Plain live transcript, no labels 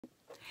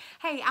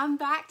Hey, I'm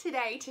back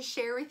today to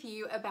share with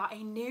you about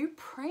a new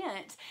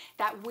print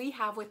that we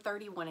have with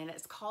 31, and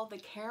it's called the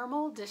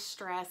Caramel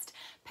Distressed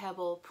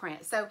Pebble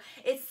print. So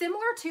it's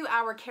similar to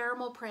our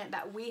caramel print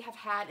that we have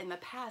had in the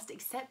past,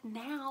 except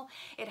now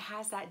it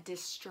has that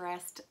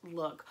distressed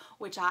look,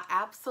 which I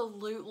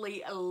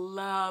absolutely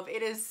love.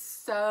 It is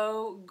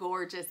so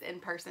gorgeous in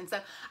person. So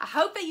I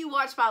hope that you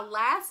watched my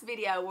last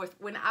video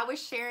when I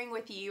was sharing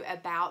with you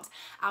about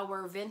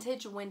our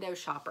vintage window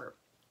shopper.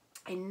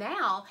 And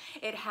now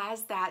it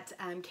has that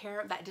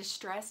that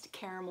distressed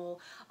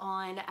caramel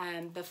on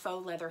the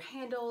faux leather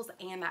handles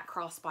and that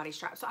crossbody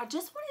strap. So I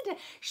just wanted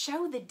to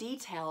show the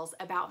details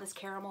about this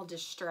caramel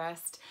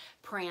distressed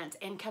print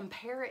and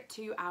compare it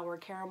to our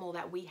caramel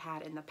that we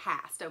had in the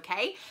past,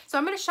 okay? So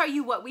I'm going to show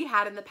you what we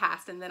had in the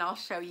past, and then I'll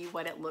show you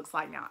what it looks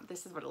like now.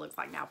 This is what it looks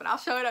like now, but I'll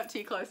show it up to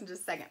you close in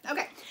just a second.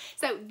 Okay,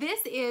 so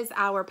this is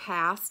our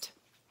past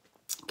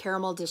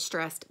caramel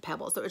distressed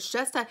pebble. So it's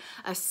just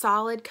a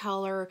solid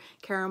color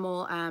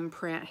caramel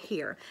print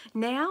here.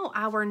 Now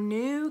our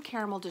new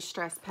caramel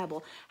distressed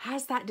pebble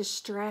has that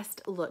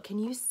distressed look. Can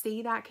you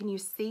see that? Can you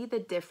see the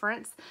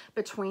difference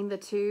between the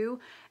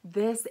two?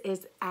 This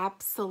is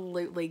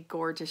absolutely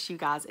gorgeous, you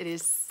guys. It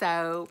is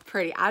so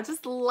pretty. I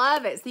just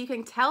love it. So you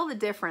can tell the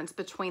difference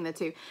between the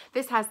two.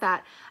 This has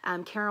that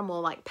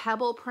caramel like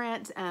pebble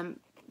print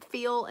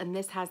feel, and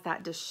this has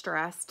that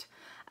distressed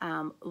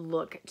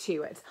look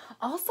to it.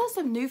 Also,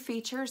 some new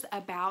features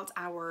about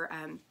our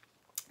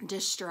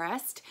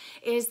distressed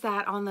is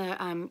that on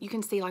the you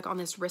can see like on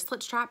this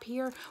wristlet strap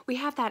here, we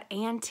have that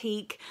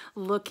antique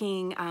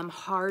looking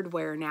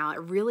hardware now. It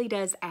really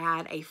does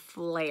add a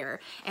flair,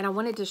 and I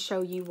wanted to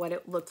show you what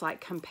it looked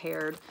like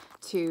compared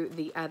to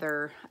the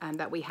other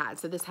that we had.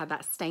 So this had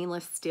that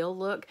stainless steel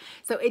look,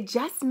 so it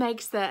just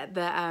makes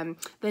the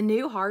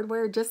new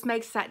hardware just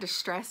makes that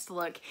distressed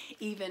look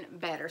even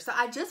better. So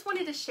I just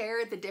wanted to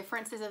share the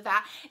differences of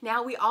that.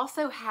 Now we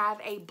also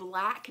have a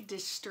black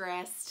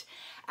distressed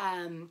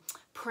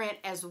print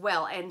as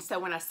well, and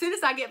so as soon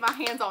as I get my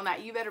hands on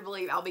that, you better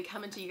believe I'll be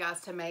coming to you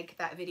guys to make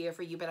that video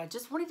for you. But I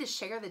just wanted to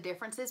share the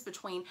differences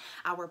between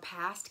our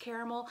past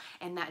caramel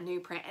and that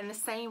new print, and the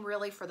same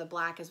really for the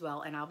black as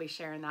well, and I'll be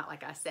sharing that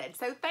like I said.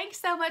 So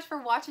thanks so much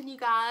for watching, you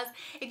guys.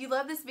 If you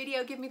love this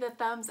video, give me the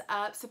thumbs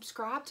up,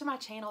 subscribe to my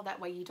channel, that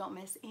way you don't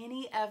miss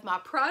any of my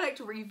product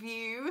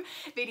review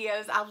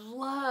videos. I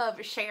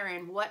love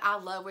sharing what I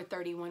love with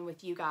 31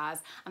 with you guys.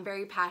 I'm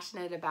very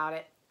passionate about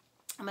it.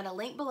 I'm going to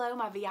link below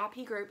my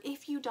VIP group.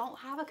 If you don't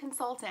have a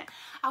consultant,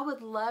 I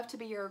would love to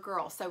be your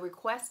girl. So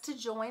request to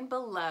join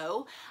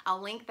below. I'll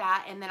link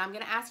that, and then I'm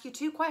going to ask you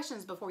 2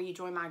 questions before you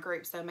join my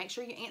group. So make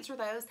sure you answer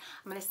those.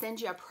 I'm going to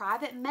send you a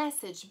private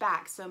message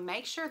back. So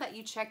make sure that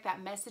you check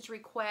that message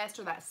request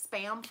or that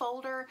spam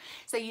folder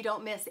so you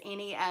don't miss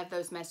any of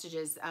those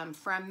messages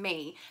from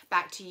me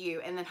back to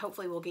you. And then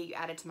hopefully we'll get you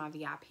added to my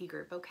VIP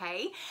group,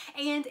 okay?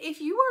 And if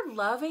you are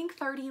loving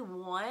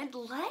 31,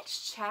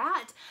 let's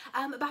chat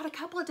about a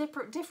couple of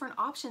different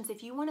options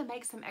if you want to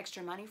make some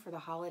extra money for the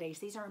holiday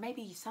season, or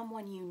maybe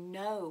someone you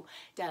know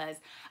does,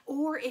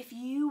 or if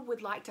you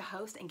would like to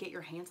host and get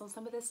your hands on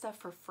some of this stuff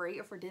for free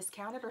or for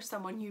discounted, or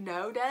someone you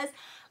know does.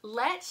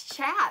 Let's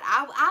chat.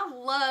 I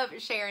love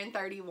sharing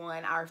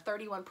 31, our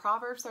 31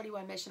 Proverbs,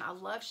 31 mission. I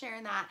love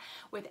sharing that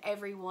with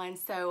everyone.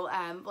 So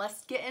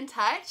let's get in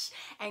touch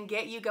and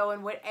get you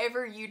going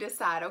whatever you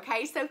decide,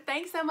 okay? So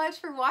thanks so much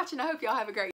for watching. I hope y'all have a great